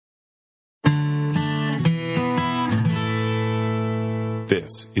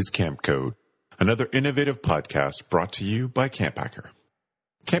This is Camp Code, another innovative podcast brought to you by Camp Hacker.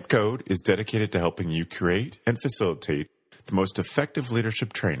 Camp Code is dedicated to helping you create and facilitate the most effective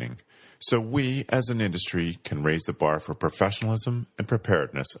leadership training so we as an industry can raise the bar for professionalism and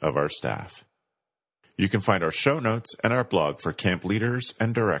preparedness of our staff. You can find our show notes and our blog for camp leaders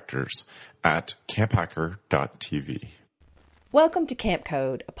and directors at camphacker.tv. Welcome to Camp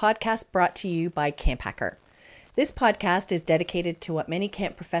Code, a podcast brought to you by Camp Hacker. This podcast is dedicated to what many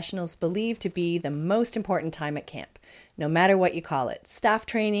camp professionals believe to be the most important time at camp, no matter what you call it, staff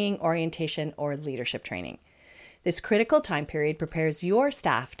training, orientation, or leadership training. This critical time period prepares your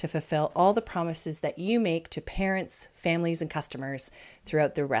staff to fulfill all the promises that you make to parents, families, and customers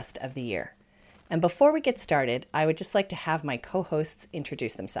throughout the rest of the year. And before we get started, I would just like to have my co-hosts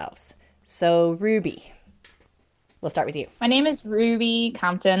introduce themselves. So, Ruby, we'll start with you. My name is Ruby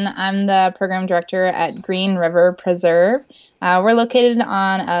Compton. I'm the program director at Green River Preserve. We're located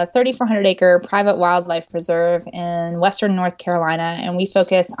on a 3,400-acre private wildlife preserve in western North Carolina, and we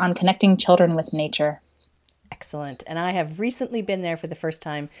focus on connecting children with nature. Excellent. And I have recently been there for the first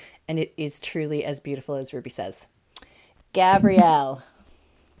time, and it is truly as beautiful as Ruby says. Gabrielle.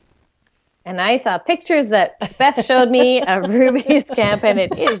 And I saw pictures that Beth showed me of Ruby's camp, and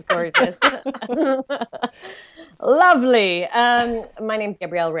it is gorgeous. Lovely. My name's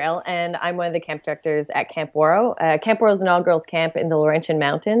Gabrielle Rail, and I'm one of the camp directors at Camp Ouareau. Camp Ouareau is an all-girls camp in the Laurentian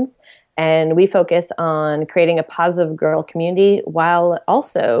Mountains, and we focus on creating a positive girl community while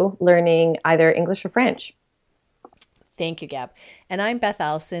also learning either English or French. Thank you, Gab. And I'm Beth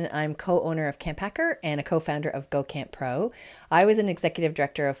Allison. I'm co-owner of Camp Hacker and a co-founder of Go Camp Pro. I was an executive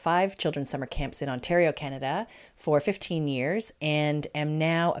director of 5 children's summer camps in Ontario, Canada for 15 years and am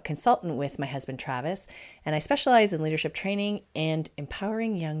now a consultant with my husband, Travis. And I specialize in leadership training and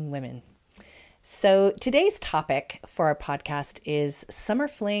empowering young women. So today's topic for our podcast is summer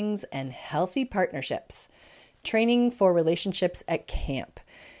flings and healthy partnerships, training for relationships at camp.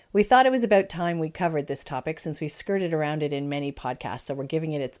 We thought it was about time we covered this topic since we've skirted around it in many podcasts, so we're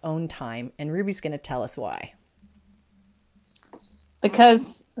giving it its own time, and Ruby's going to tell us why.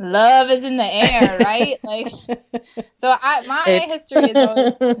 Because love is in the air, right?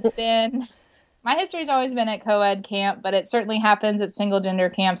 My history has always been at co-ed camp, but it certainly happens at single gender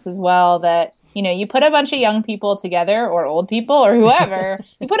camps as well that, you know, you put a bunch of young people together or old people or whoever,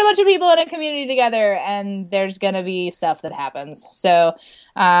 you put a bunch of people in a community together and there's going to be stuff that happens. So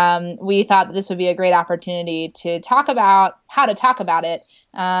we thought that this would be a great opportunity to talk about how to talk about it.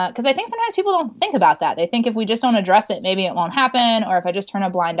 Because I think sometimes people don't think about that. They think if we just don't address it, maybe it won't happen. Or if I just turn a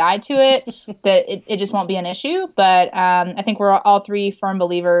blind eye to it, that it just won't be an issue. But I think we're all 3 firm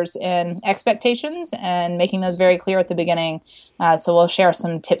believers in expectations and making those very clear at the beginning. So we'll share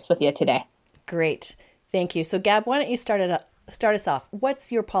some tips with you today. Great. Thank you. So Gab, why don't you start us off?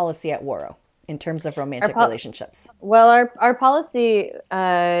 What's your policy at Ouareau in terms of romantic relationships? Well, our policy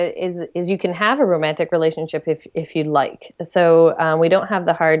is you can have a romantic relationship if you'd like. So we don't have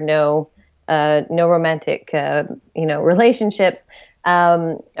the hard no romantic relationships.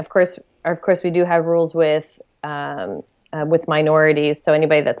 Of course we do have rules with minorities. So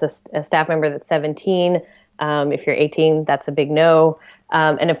anybody that's a staff member that's 17, if you're 18, that's a big no.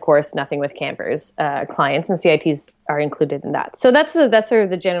 And of course, nothing with campers. Clients and CITs are included in that. So that's sort of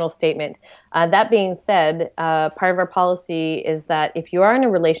the general statement. That being said, part of our policy is that if you are in a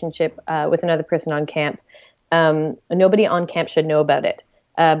relationship with another person on camp, nobody on camp should know about it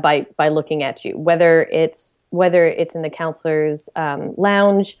by looking at you, whether it's in the counselor's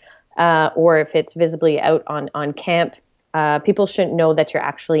lounge or if it's visibly out on camp. People shouldn't know that you're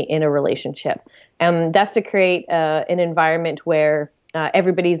actually in a relationship. That's to create an environment where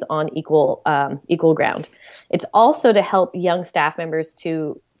everybody's on equal ground. It's also to help young staff members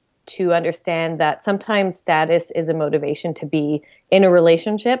to understand that sometimes status is a motivation to be in a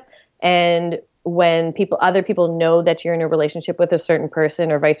relationship, and when other people know that you're in a relationship with a certain person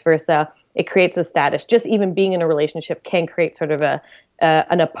or vice versa, it creates a status. Just even being in a relationship can create sort of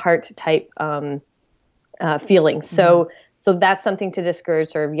an apart type feeling. Mm-hmm. So that's something to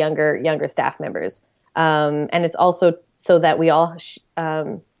discourage sort of younger staff members. And it's also so that we all,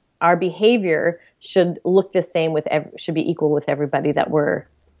 our behavior should look the same should be equal with everybody that we're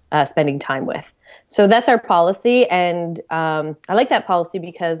spending time with. So that's our policy. And I like that policy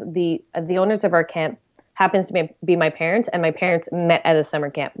because the owners of our camp happens to be my parents, and my parents met at a summer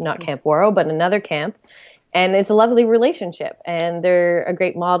camp, not Camp Ouareau, but another camp. And it's a lovely relationship, and they're a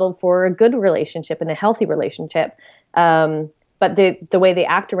great model for a good relationship and a healthy relationship. But the way they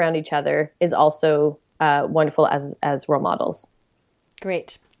act around each other is also wonderful as role models.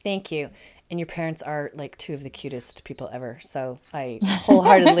 Great. Thank you. And your parents are like two of the cutest people ever. So I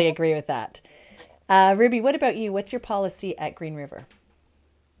wholeheartedly agree with that. Ruby, what about you? What's your policy at Green River?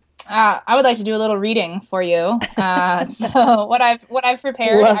 I would like to do a little reading for you. So what I've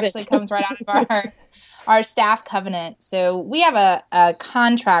prepared comes right out of our staff covenant. So we have a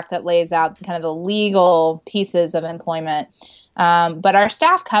contract that lays out kind of the legal pieces of employment. But our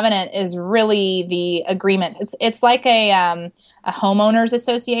staff covenant is really the agreement. It's like a homeowners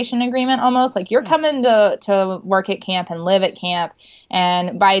association agreement almost. Like you're coming to work at camp and live at camp.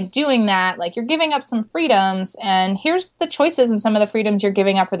 And by doing that, like you're giving up some freedoms. And here's the choices, and some of the freedoms you're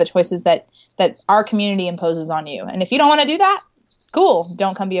giving up are the choices that our community imposes on you. And if you don't want to do that, cool,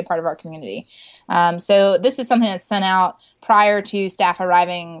 don't come be a part of our community. So this is something that's sent out prior to staff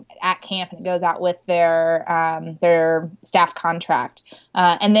arriving at camp, and it goes out with their staff contract.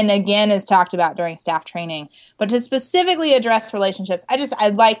 And then again is talked about during staff training. But to specifically address relationships, I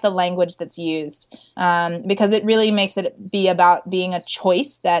like the language that's used because it really makes it be about being a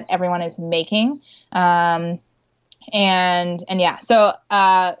choice that everyone is making. And yeah, so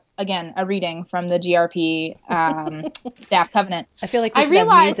again, a reading from the GRP staff covenant. I feel like we should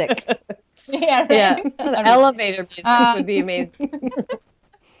have music. Yeah, right? Yeah. Elevator music would be amazing.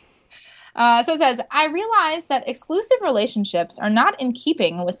 So it says, I realize that exclusive relationships are not in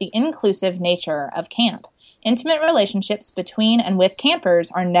keeping with the inclusive nature of camp. Intimate relationships between and with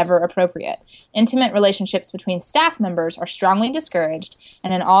campers are never appropriate. Intimate relationships between staff members are strongly discouraged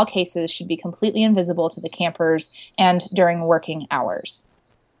and in all cases should be completely invisible to the campers and during working hours.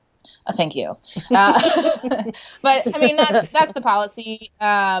 Thank you. But I mean, that's the policy.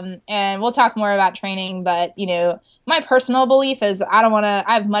 And we'll talk more about training, but my personal belief is I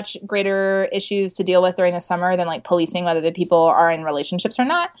have much greater issues to deal with during the summer than like policing whether the people are in relationships or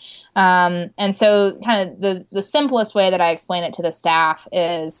not. And so kind of the simplest way that I explain it to the staff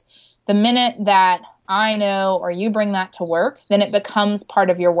is the minute that I know or you bring that to work, then it becomes part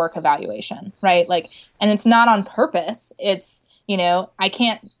of your work evaluation, right? Like, and it's not on purpose. It's, I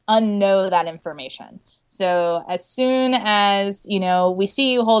can't unknow that information. So as soon as, we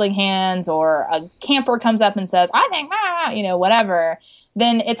see you holding hands or a camper comes up and says, I think, whatever,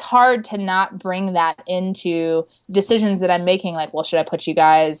 then it's hard to not bring that into decisions that I'm making. Like, well, should I put you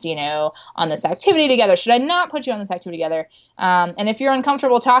guys, on this activity together? Should I not put you on this activity together? And if you're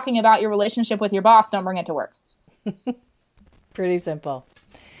uncomfortable talking about your relationship with your boss, don't bring it to work. Pretty simple.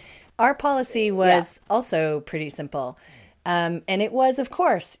 Our policy was also pretty simple. And it was, of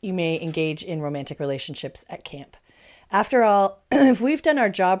course, you may engage in romantic relationships at camp. After all, if we've done our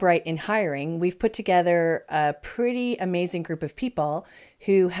job right in hiring, we've put together a pretty amazing group of people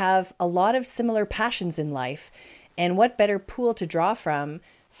who have a lot of similar passions in life. And what better pool to draw from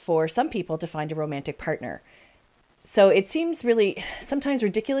for some people to find a romantic partner? So it seems really sometimes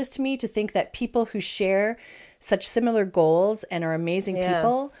ridiculous to me to think that people who share such similar goals and are amazing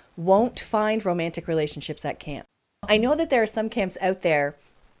people won't find romantic relationships at camp. I know that there are some camps out there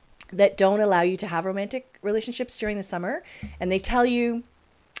that don't allow you to have romantic relationships during the summer. And they tell you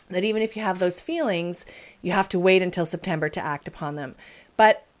that even if you have those feelings, you have to wait until September to act upon them.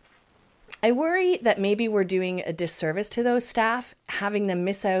 But I worry that maybe we're doing a disservice to those staff, having them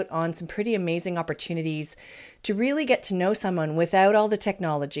miss out on some pretty amazing opportunities to really get to know someone without all the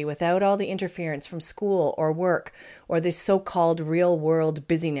technology, without all the interference from school or work or this so-called real world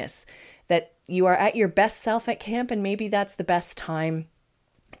busyness. That you are at your best self at camp, and maybe that's the best time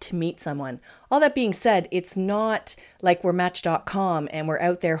to meet someone. All that being said, it's not like we're Match.com and we're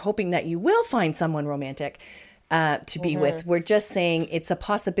out there hoping that you will find someone romantic to be with. We're just saying it's a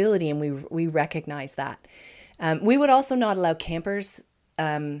possibility, and we recognize that. We would also not allow campers.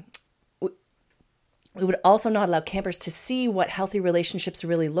 We would also not allow campers to see what healthy relationships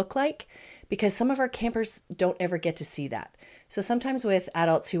really look like, because some of our campers don't ever get to see that. So sometimes with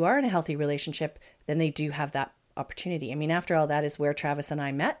adults who are in a healthy relationship, then they do have that opportunity. I mean, after all, that is where Travis and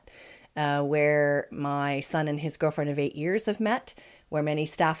I met, where my son and his girlfriend of 8 years have met, where many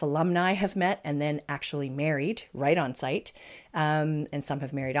staff alumni have met and then actually married right on site. And some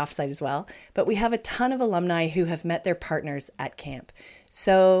have married off site as well. But we have a ton of alumni who have met their partners at camp.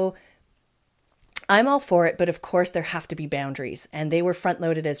 So I'm all for it, but of course there have to be boundaries, and they were front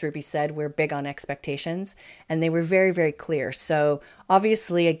loaded. As Ruby said, we're big on expectations, and they were very, very clear. So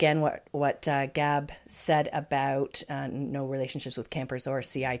obviously, again, what Gab said about no relationships with campers or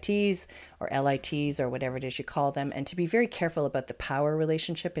CITs or LITs or whatever it is you call them, and to be very careful about the power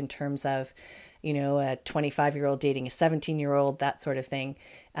relationship in terms of, a 25-year-old dating a 17-year-old, that sort of thing,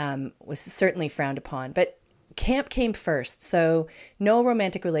 was certainly frowned upon. But camp came first, so no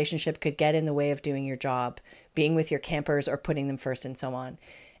romantic relationship could get in the way of doing your job, being with your campers or putting them first and so on.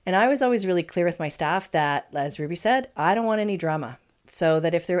 And I was always really clear with my staff that, as Ruby said, I don't want any drama. So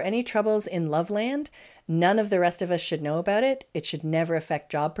that if there are any troubles in Loveland, none of the rest of us should know about it. It should never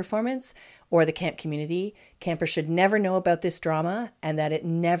affect job performance or the camp community. Campers should never know about this drama, and that it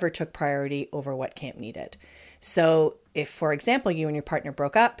never took priority over what camp needed. So if, for example, you and your partner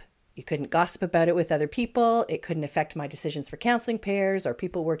broke up, you couldn't gossip about it with other people. It couldn't affect my decisions for counseling pairs or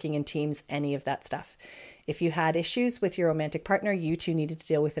people working in teams, any of that stuff. If you had issues with your romantic partner, you two needed to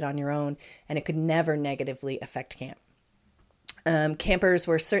deal with it on your own, and it could never negatively affect camp. Campers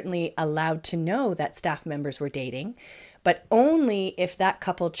were certainly allowed to know that staff members were dating, but only if that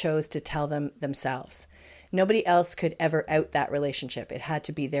couple chose to tell them themselves. Nobody else could ever out that relationship. It had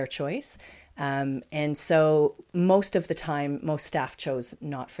to be their choice. And so most of the time, most staff chose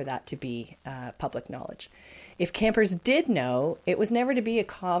not for that to be public knowledge. If campers did know, it was never to be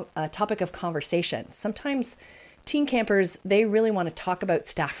a topic of conversation. Sometimes teen campers, they really want to talk about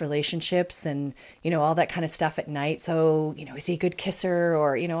staff relationships and, all that kind of stuff at night. So, is he a good kisser,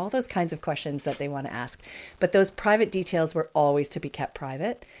 or, all those kinds of questions that they want to ask. But those private details were always to be kept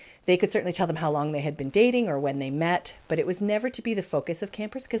private. They could certainly tell them how long they had been dating or when they met, but it was never to be the focus of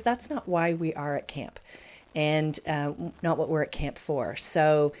campers, because that's not why we are at camp, and not what we're at camp for.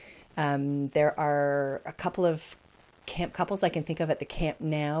 So there are a couple of camp couples I can think of at the camp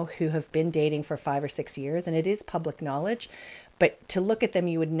now who have been dating for 5 or 6 years, and it is public knowledge. But to look at them,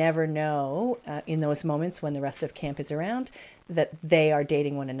 you would never know in those moments when the rest of camp is around that they are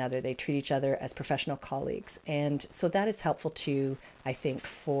dating one another. They treat each other as professional colleagues. And so that is helpful too, I think,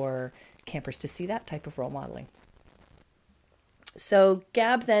 for campers to see that type of role modeling. So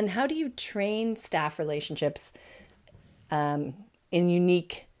Gab, then, how do you train staff relationships in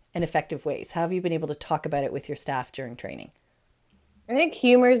unique and effective ways? How have you been able to talk about it with your staff during training? I think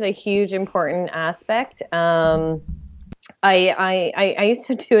humor is a huge important aspect. I used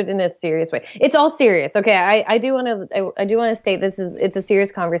to do it in a serious way. It's all serious. Okay. I do want to state it's a serious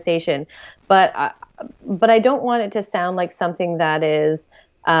conversation, but I don't want it to sound like something that is,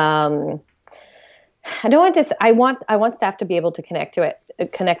 I want staff to be able to connect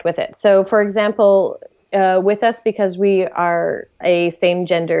with it. So for example, with us, because we are a same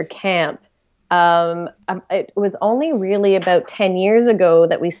gender camp, it was only really about 10 years ago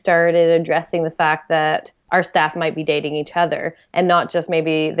that we started addressing the fact that our staff might be dating each other, and not just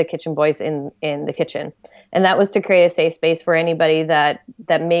maybe the kitchen boys in the kitchen. And that was to create a safe space for anybody that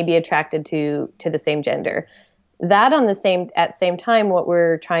may be attracted to the same gender. That at the same time, what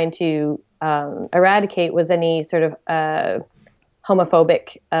we're trying to eradicate was any sort of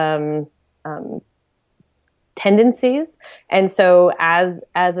homophobic tendencies. And so as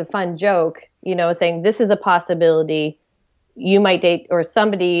a fun joke, saying this is a possibility, you might date, or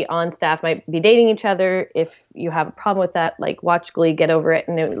somebody on staff might be dating each other. If you have a problem with that, like, watch Glee, get over it,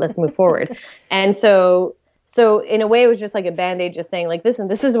 and let's move forward. And so in a way, it was just like a Band-Aid, just saying, like, listen,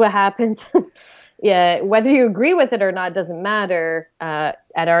 this is what happens. Yeah, whether you agree with it or not doesn't matter.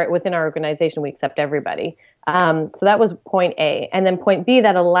 Within our organization, we accept everybody. So that was point A. And then point B,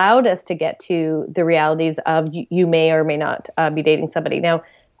 that allowed us to get to the realities of you may or may not be dating somebody. Now,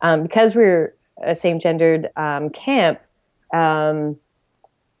 because we're a same-gendered camp,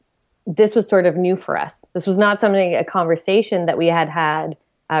 this was sort of new for us. This was not a conversation that we had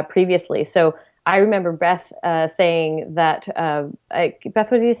previously. So I remember Beth saying that,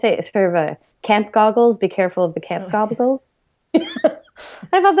 Beth, what did you say? It's sort of a camp goggles. Be careful of the camp goggles.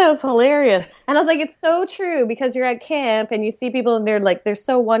 I thought that was hilarious. And I was like, it's so true, because you're at camp and you see people and they're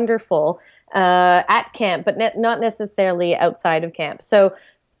so wonderful at camp, but not necessarily outside of camp. So,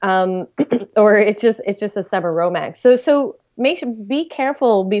 or it's just a summer romance. So be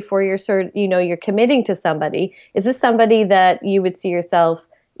careful before you're you're committing to somebody. Is this somebody that you would see yourself,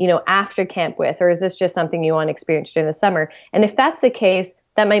 after camp with, or is this just something you want to experience during the summer? And if that's the case,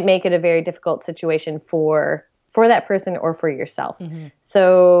 that might make it a very difficult situation for that person or for yourself. Mm-hmm.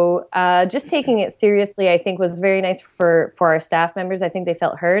 So just taking it seriously, I think, was very nice for our staff members. I think they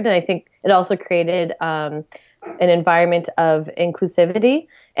felt heard, and I think it also created an environment of inclusivity.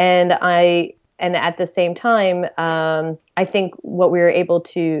 And at the same time, I think what we were able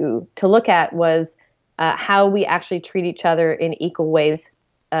to look at was how we actually treat each other in equal ways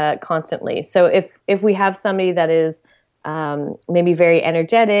constantly. So if we have somebody that is maybe very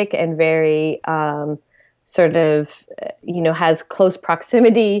energetic and very has close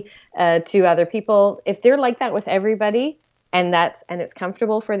proximity to other people, if they're like that with everybody, and it's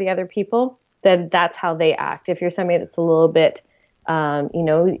comfortable for the other people, then that's how they act. If you're somebody that's a little bit,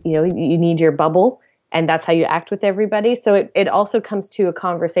 you need your bubble, and that's how you act with everybody. So it also comes to a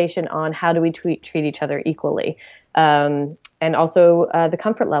conversation on how do we treat each other equally. and also the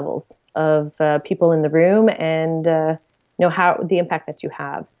comfort levels of people in the room, and how the impact that you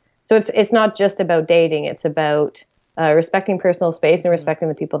have. So it's not just about dating; it's about respecting personal space and respecting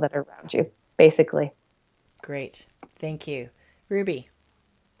the people that are around you, basically. Great, thank you, Ruby.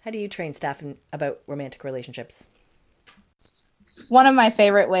 How do you train staff about romantic relationships? One of my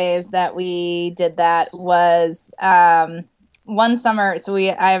favorite ways that we did that was one summer. So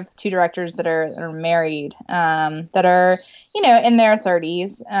I have two directors that are married, that are, in their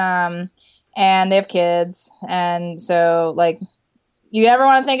 30s, and they have kids. And so, like, you never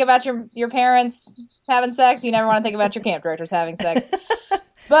want to think about your parents having sex. You never want to think about your camp directors having sex.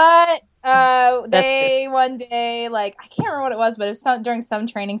 But they one day, like, I can't remember what it was, but it was during some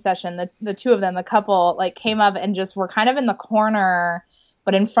training session, the two of them, the couple, like, came up and just were kind of in the corner,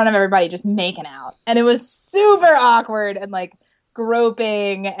 but in front of everybody, just making out. And it was super awkward and, like,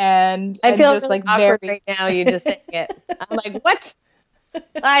 groping and I feel just, really like, awkward very right now. You just saying it. I'm like, what?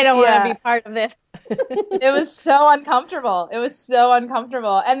 I don't want to be part of this. It was so uncomfortable.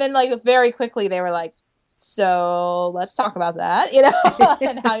 And then, like, very quickly they were like, so let's talk about that,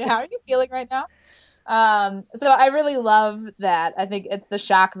 and how are you feeling right now? So I really love that. I think it's the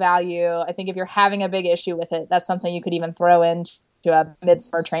shock value. I think if you're having a big issue with it, that's something you could even throw into a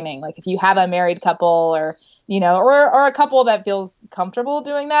midsummer training. Like if you have a married couple or a couple that feels comfortable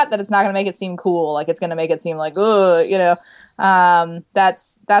doing that it's not going to make it seem cool. Like it's going to make it seem like, that's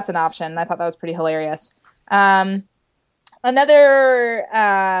an option. I thought that was pretty hilarious. Another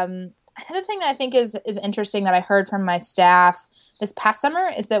thing that I think is interesting that I heard from my staff this past summer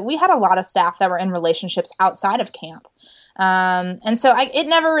is that we had a lot of staff that were in relationships outside of camp. And so it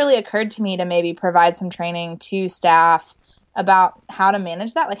never really occurred to me to maybe provide some training to staff about how to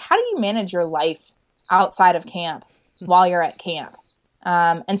manage that. Like, how do you manage your life outside of camp while you're at camp,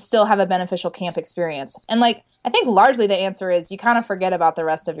 and still have a beneficial camp experience? And, like, I think largely the answer is you kind of forget about the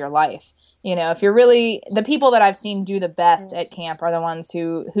rest of your life. If you're really, the people that I've seen do the best at camp are the ones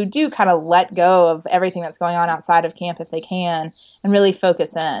who do kind of let go of everything that's going on outside of camp if they can and really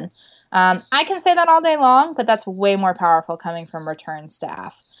focus in. I can say that all day long, but that's way more powerful coming from return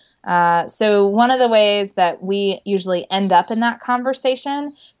staff. So one of the ways that we usually end up in that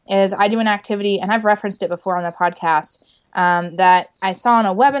conversation is I do an activity, and I've referenced it before on the podcast, that I saw on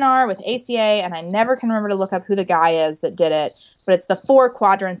a webinar with ACA, and I never can remember to look up who the guy is that did it, but it's the 4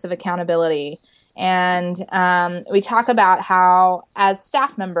 quadrants of accountability. And we talk about how, as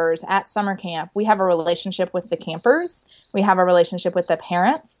staff members at summer camp, we have a relationship with the campers, we have a relationship with the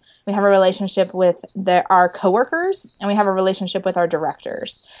parents, we have a relationship with our coworkers, and we have a relationship with our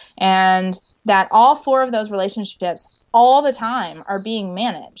directors. And that all 4 of those relationships all the time are being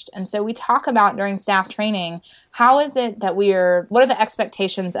managed. And so we talk about during staff training, how is it that what are the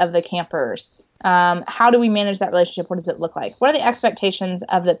expectations of the campers? How do we manage that relationship? What does it look like? What are the expectations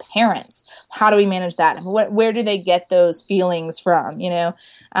of the parents? How do we manage that? Where do they get those feelings from?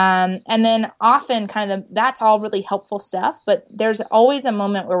 And then often that's all really helpful stuff, but there's always a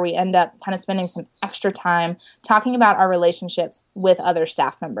moment where we end up kind of spending some extra time talking about our relationships with other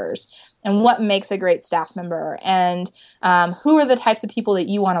staff members and what makes a great staff member, and who are the types of people that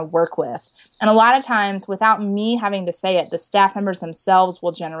you want to work with. And a lot of times, without me having to say it, the staff members themselves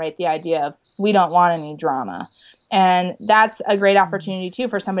will generate the idea of, we don't want any drama. And that's a great opportunity, too,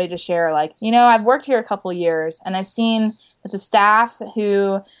 for somebody to share, like, I've worked here a couple years, and I've seen that the staff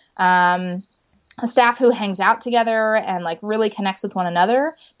who hangs out together and, like, really connects with one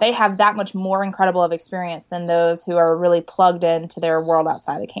another, they have that much more incredible of experience than those who are really plugged into their world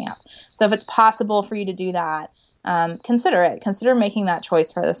outside of camp. So if it's possible for you to do that, consider it. Consider making that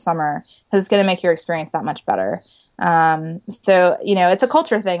choice for this summer, because it's going to make your experience that much better. So, it's a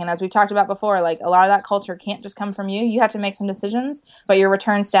culture thing. And as we've talked about before, like, a lot of that culture can't just come from you. You have to make some decisions, but your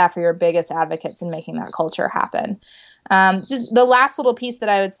return staff are your biggest advocates in making that culture happen. Just the last little piece that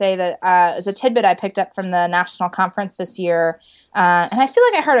I would say that is a tidbit I picked up from the national conference this year. And I feel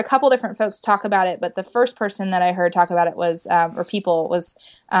like I heard a couple different folks talk about it, but the first person that I heard talk about it was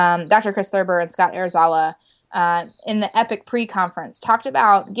Dr. Chris Thurber and Scott Arizala. In the EPIC pre-conference, talked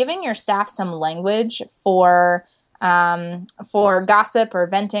about giving your staff some language for gossip or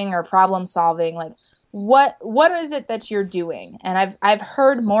venting or problem solving. Like, what is it that you're doing? And I've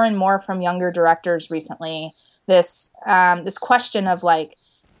heard more and more from younger directors recently this question of, like,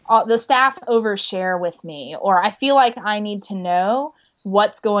 the staff overshare with me, or I feel like I need to know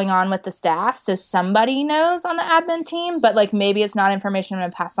what's going on with the staff, so somebody knows on the admin team, but, like, maybe it's not information I'm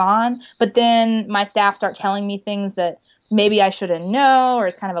going to pass on, but then my staff start telling me things that maybe I shouldn't know, or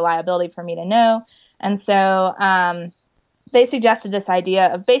is kind of a liability for me to know. And so they suggested this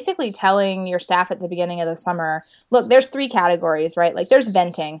idea of basically telling your staff at the beginning of the summer, look, there's 3 categories, right? Like there's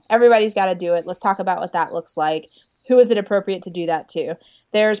venting. Everybody's got to do it. Let's talk about what that looks like. Who is it appropriate to do that to?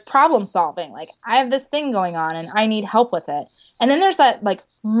 There's problem solving. Like, I have this thing going on and I need help with it. And then there's that like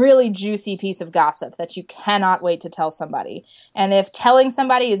really juicy piece of gossip that you cannot wait to tell somebody. And if telling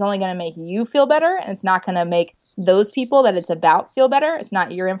somebody is only going to make you feel better and it's not going to make those people that it's about feel better, it's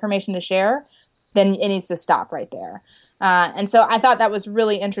not your information to share, then it needs to stop right there. And so I thought that was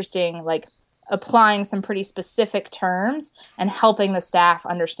really interesting, like applying some pretty specific terms and helping the staff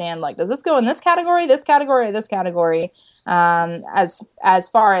understand, like, does this go in this category, or this category, as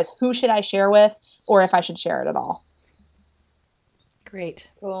far as who should I share with or if I should share it at all. Great.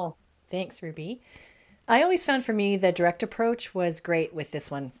 Cool. Thanks, Ruby. I always found for me the direct approach was great with this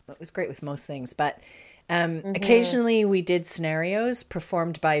one. It was great with most things, but occasionally we did scenarios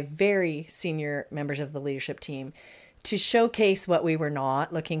performed by very senior members of the leadership team to showcase what we were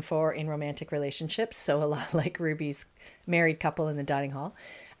not looking for in romantic relationships. So a lot like Ruby's married couple in the dining hall.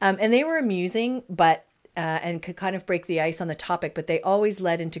 And they were amusing, but and could kind of break the ice on the topic, but they always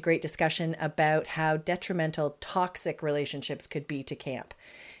led into great discussion about how detrimental toxic relationships could be to camp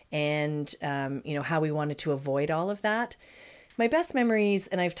and, how we wanted to avoid all of that. My best memories,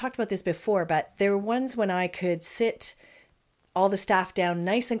 and I've talked about this before, but there were ones when I could sit all the staff down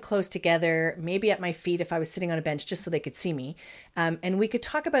nice and close together, maybe at my feet if I was sitting on a bench, just so they could see me. And we could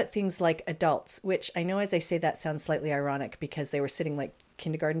talk about things like adults, which I know as I say that sounds slightly ironic because they were sitting like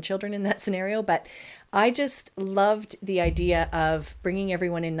kindergarten children in that scenario. But I just loved the idea of bringing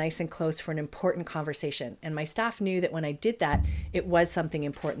everyone in nice and close for an important conversation. And my staff knew that when I did that, it was something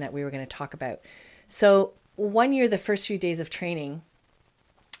important that we were going to talk about. So one year, the first few days of training,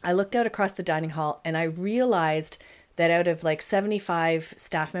 I looked out across the dining hall and I realized that out of like 75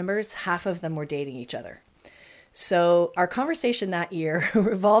 staff members, half of them were dating each other. So our conversation that year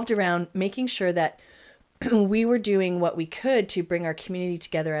revolved around making sure that we were doing what we could to bring our community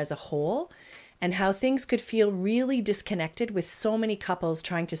together as a whole, and how things could feel really disconnected with so many couples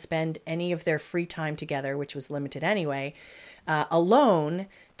trying to spend any of their free time together, which was limited anyway, alone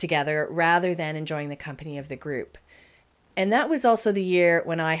together rather than enjoying the company of the group. And that was also the year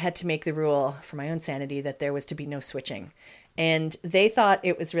when I had to make the rule for my own sanity that there was to be no switching. And they thought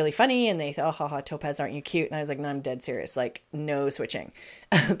it was really funny and they thought, oh, haha, Topaz, aren't you cute? And I was like, no, I'm dead serious. Like, no switching.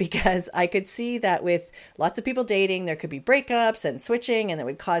 Because I could see that with lots of people dating, there could be breakups and switching, and that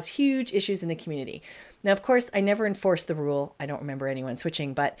would cause huge issues in the community. Now, of course, I never enforced the rule. I don't remember anyone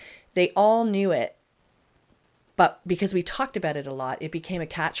switching, but they all knew it. But because we talked about it a lot, it became a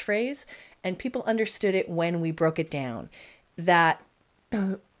catchphrase, and people understood it when we broke it down. That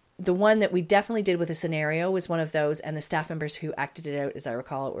the one that we definitely did with a scenario was one of those, and the staff members who acted it out, as I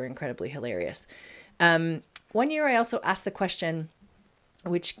recall it, were incredibly hilarious. One year I also asked the question,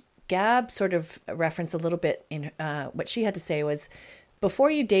 which Gab sort of referenced a little bit in what she had to say was, before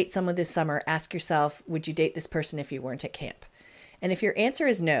you date someone this summer, ask yourself, would you date this person if you weren't at camp? And if your answer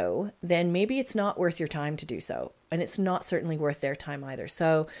is no, then maybe it's not worth your time to do so. And it's not certainly worth their time either.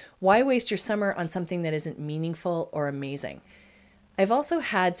 So why waste your summer on something that isn't meaningful or amazing? I've also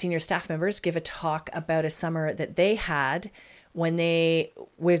had senior staff members give a talk about a summer that they had where they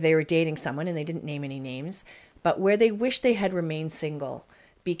were dating someone, and they didn't name any names, but where they wish they had remained single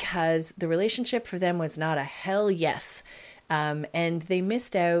because the relationship for them was not a hell yes. And they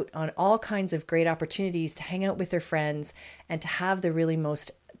missed out on all kinds of great opportunities to hang out with their friends and to have the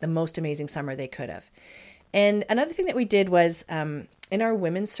most amazing summer they could have. And another thing that we did was in our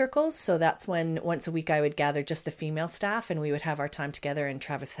women's circles. So that's when once a week I would gather just the female staff and we would have our time together, and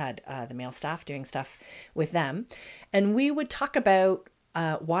Travis had the male staff doing stuff with them. And we would talk about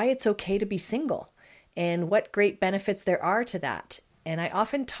why it's okay to be single and what great benefits there are to that. And I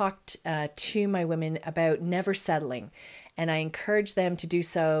often talked to my women about never settling. And I encouraged them to do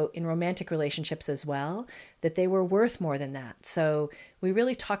so in romantic relationships as well, that they were worth more than that. So we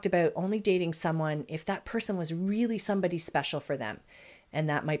really talked about only dating someone if that person was really somebody special for them. And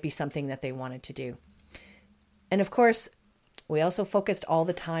that might be something that they wanted to do. And of course, we also focused all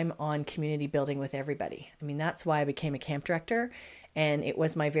the time on community building with everybody. I mean, that's why I became a camp director. And it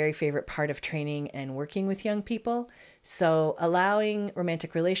was my very favorite part of training and working with young people. So allowing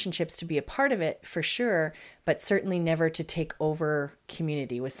romantic relationships to be a part of it for sure, but certainly never to take over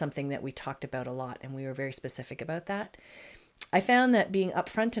community was something that we talked about a lot. And we were very specific about that. I found that being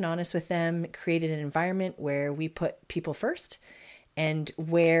upfront and honest with them created an environment where we put people first and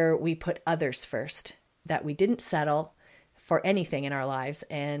where we put others first, that we didn't settle for anything in our lives.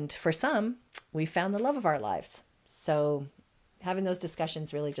 And for some, we found the love of our lives. So having those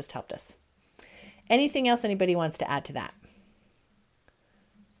discussions really just helped us. Anything else anybody wants to add to that?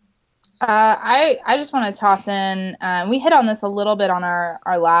 I just want to toss in, we hit on this a little bit on our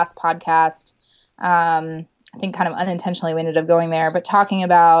last podcast. I think kind of unintentionally we ended up going there, but talking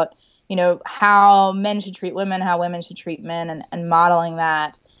about, how men should treat women, how women should treat men, and modeling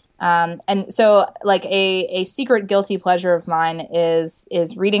that. And so like a secret guilty pleasure of mine is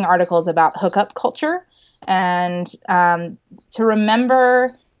reading articles about hookup culture, and to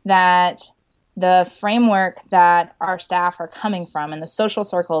remember that the framework that our staff are coming from and the social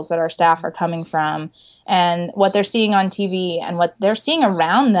circles that our staff are coming from and what they're seeing on TV and what they're seeing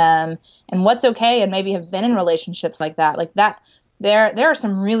around them and what's okay and maybe have been in relationships like that there are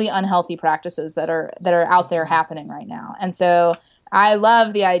some really unhealthy practices that are out there happening right now. And so I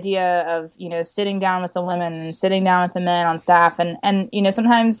love the idea of, sitting down with the women and sitting down with the men on staff and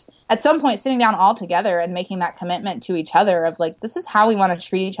sometimes at some point sitting down all together and making that commitment to each other of like, this is how we want to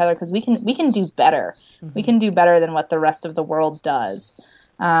treat each other because we can do better. Mm-hmm. We can do better than what the rest of the world does.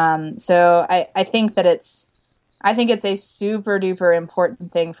 So I think that it's a super duper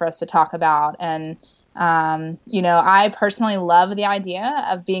important thing for us to talk about. And I personally love the idea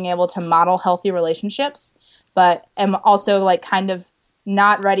of being able to model healthy relationships, but am also like kind of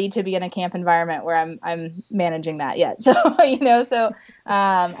not ready to be in a camp environment where I'm managing that yet. So,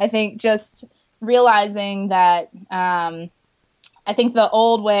 I think just realizing that, I think the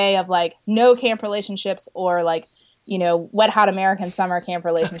old way of like no camp relationships or like, wet, hot American summer camp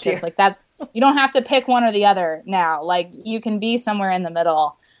relationships, like you don't have to pick one or the other now. Like you can be somewhere in the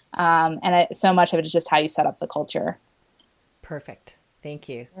middle. So much of it is just how you set up the culture. Perfect. Thank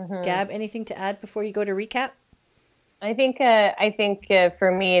you. Mm-hmm. Gab, anything to add before you go to recap? I think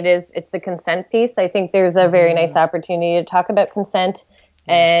for me it's the consent piece. I think there's a very nice opportunity to talk about consent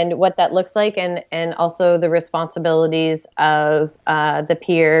and what that looks like, and also the responsibilities of the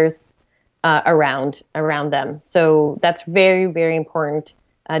peers around them. So that's very, very important.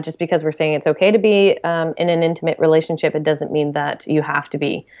 Just because we're saying it's okay to be in an intimate relationship, it doesn't mean that you have to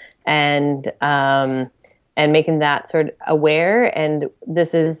be. And making that sort of aware. And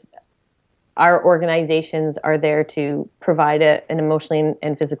this is, our organizations are there to provide an emotionally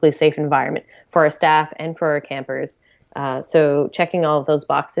and physically safe environment for our staff and for our campers. So checking all of those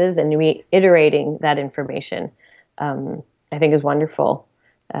boxes and reiterating that information, I think is wonderful.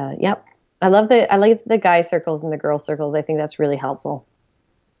 Yep. I like the guy circles and the girl circles. I think that's really helpful.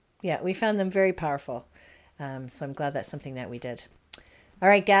 Yeah, we found them very powerful. So I'm glad that's something that we did. All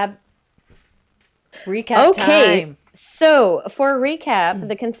right, Gab. Recap time. So for recap,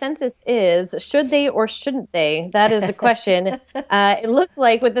 the consensus is, should they or shouldn't they? That is the question. It looks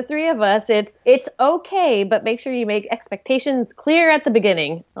like with the three of us, it's okay, but make sure you make expectations clear at the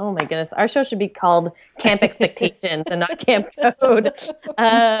beginning. Oh my goodness. Our show should be called Camp Expectations and not Camp Code.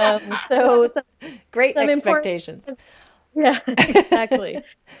 So great expectations. Yeah, exactly.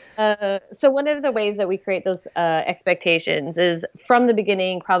 So one of the ways that we create those expectations is from the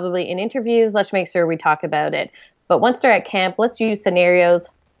beginning, probably in interviews, let's make sure we talk about it. But once they're at camp, let's use scenarios.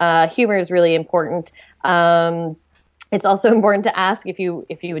 Humor is really important. It's also important to ask if you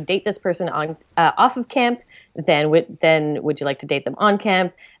would date this person on off of camp, then would you like to date them on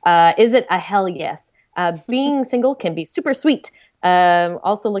camp? Is it a hell yes? Being single can be super sweet.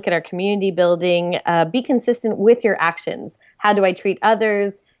 Also look at our community building. Be consistent with your actions. How do I treat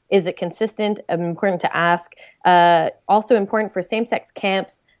others? Is it consistent? Important to ask. Also important for same-sex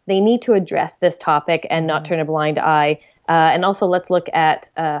camps. They need to address this topic and not turn a blind eye. And also let's look at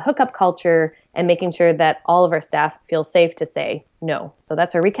hookup culture and making sure that all of our staff feel safe to say no. So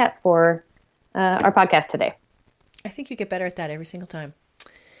that's our recap for our podcast today. I think you get better at that every single time.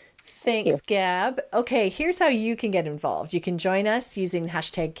 Thanks, Gab. Okay, here's how you can get involved. You can join us using the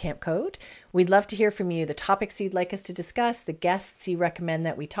hashtag #CampCode. We'd love to hear from you, the topics you'd like us to discuss, the guests you recommend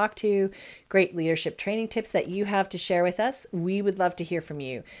that we talk to, great leadership training tips that you have to share with us. We would love to hear from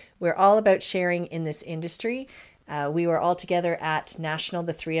you. We're all about sharing in this industry. We were all together at National,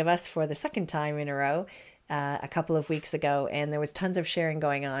 the three of us, for the second time in a row a couple of weeks ago, and there was tons of sharing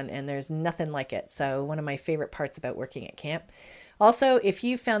going on, and there's nothing like it. So one of my favorite parts about working at camp. Also, if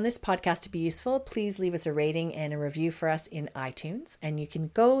you found this podcast to be useful, please leave us a rating and a review for us in iTunes. And you can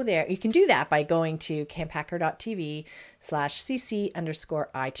go there. You can do that by going to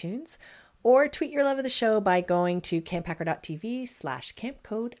camphacker.tv/cc_iTunes, or tweet your love of the show by going to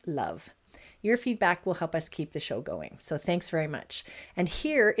camphacker.tv/campcodelove. Your feedback will help us keep the show going. So thanks very much. And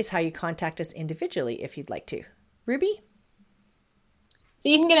here is how you contact us individually if you'd like to. Ruby? So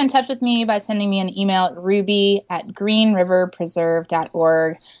you can get in touch with me by sending me an email at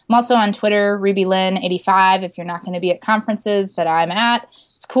ruby@greenriverpreserve.org. I'm also on Twitter, RubyLynn85, if you're not going to be at conferences that I'm at.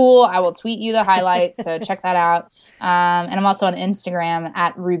 It's cool. I will tweet you the highlights. So check that out. And I'm also on Instagram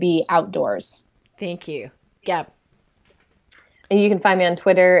at Ruby Outdoors. Thank you. Gab. You can find me on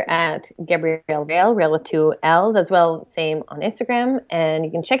Twitter at Gabrielle Rail, Rail with 2 L's as well. Same on Instagram. And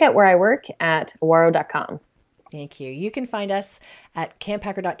you can check out where I work at waro.com. Thank you. You can find us at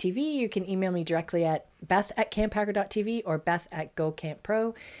camphacker.tv. You can email me directly at beth@camphacker.tv or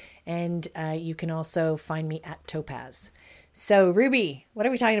beth@GoCampPro. And you can also find me at Topaz. So, Ruby, what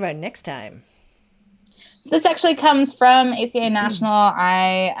are we talking about next time? So this actually comes from ACA National.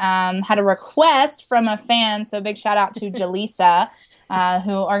 I had a request from a fan, so big shout out to Jaleesa,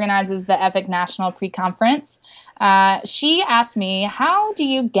 who organizes the Epic National Pre-Conference. She asked me, how do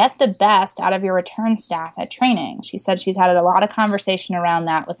you get the best out of your return staff at training? She said she's had a lot of conversation around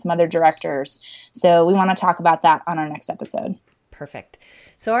that with some other directors. So we want to talk about that on our next episode. Perfect.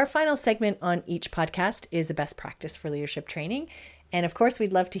 So our final segment on each podcast is a best practice for leadership training. And of course,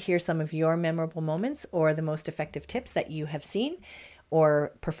 we'd love to hear some of your memorable moments or the most effective tips that you have seen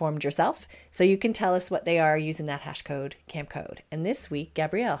or performed yourself. So you can tell us what they are using that hash code, camp code. And this week,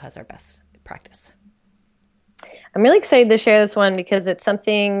 Gabrielle has our best practice. I'm really excited to share this one because it's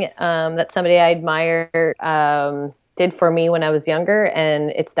something that somebody I admire did for me when I was younger,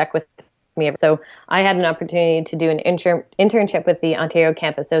 and it stuck with me. So I had an opportunity to do an internship with the Ontario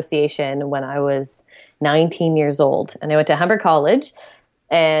Camp Association when I was 19 years old. And I went to Humber College,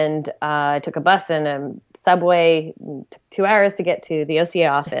 and I took a bus and a subway. It took 2 hours to get to the OCA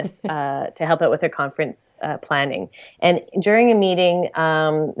office to help out with their conference planning. And during a meeting,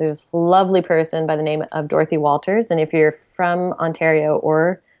 there's a lovely person by the name of Dorothy Walters. And if you're from Ontario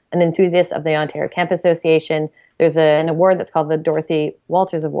or an enthusiast of the Ontario Camp Association, there's an award that's called the Dorothy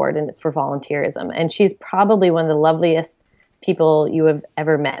Walters Award, and it's for volunteerism. And she's probably one of the loveliest people you have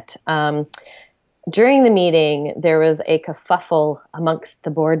ever met. During the meeting, there was a kerfuffle amongst the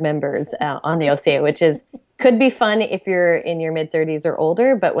board members on the OCA, which could be fun if you're in your mid-30s or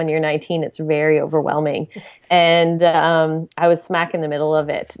older, but when you're 19, it's very overwhelming. And I was smack in the middle of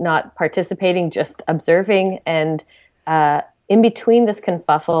it, not participating, just observing. And in between this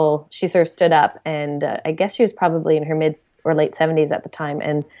kerfuffle, she sort of stood up, and I guess she was probably in her mid or late 70s at the time,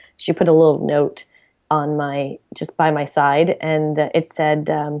 and she put a little note on just by my side, and it said,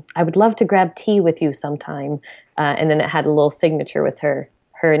 I would love to grab tea with you sometime. And then it had a little signature with her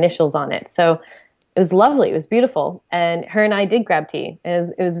initials on it. So it was lovely. It was beautiful. And her and I did grab tea.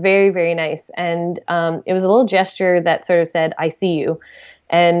 It was very, very nice. And it was a little gesture that sort of said, I see you.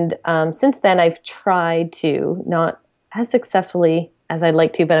 And since then, I've tried to, not as successfully as I'd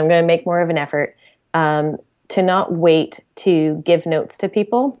like to, but I'm going to make more of an effort, to not wait to give notes to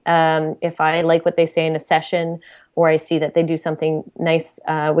people. If I like what they say in a session, or I see that they do something nice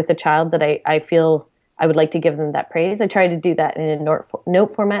with a child that I feel I would like to give them that praise, I try to do that in a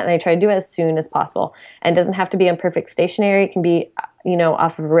note format, and I try to do it as soon as possible. And it doesn't have to be on perfect stationery. It can be,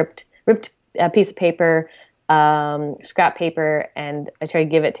 off of a ripped piece of paper, scrap paper, and I try to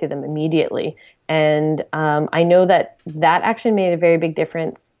give it to them immediately. And I know that actually made a very big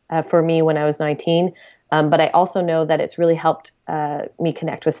difference for me when I was 19. But I also know that it's really helped me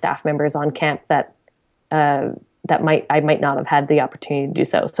connect with staff members on camp that I might not have had the opportunity to do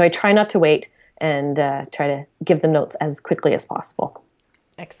so. So I try not to wait and try to give them notes as quickly as possible.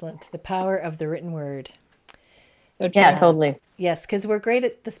 Excellent. The power of the written word. So true. Yeah, totally. Yes, because we're great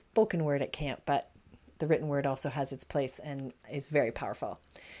at the spoken word at camp, but the written word also has its place and is very powerful.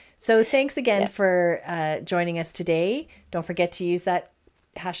 So thanks again for joining us today. Don't forget to use that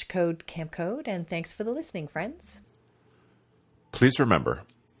hash code camp code, and thanks for the listening, friends. Please remember,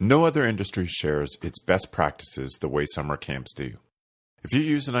 no other industry shares its best practices the way summer camps do. If you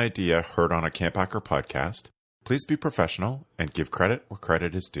use an idea heard on a Camp Hacker podcast, please be professional and give credit where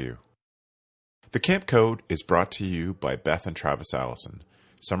credit is due. The Camp Code is brought to you by Beth and Travis Allison,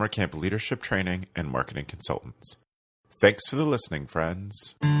 summer camp leadership training and marketing consultants. Thanks for the listening,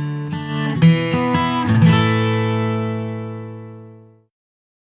 friends.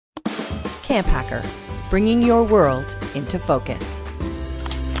 Camp Hacker, bringing your world into focus.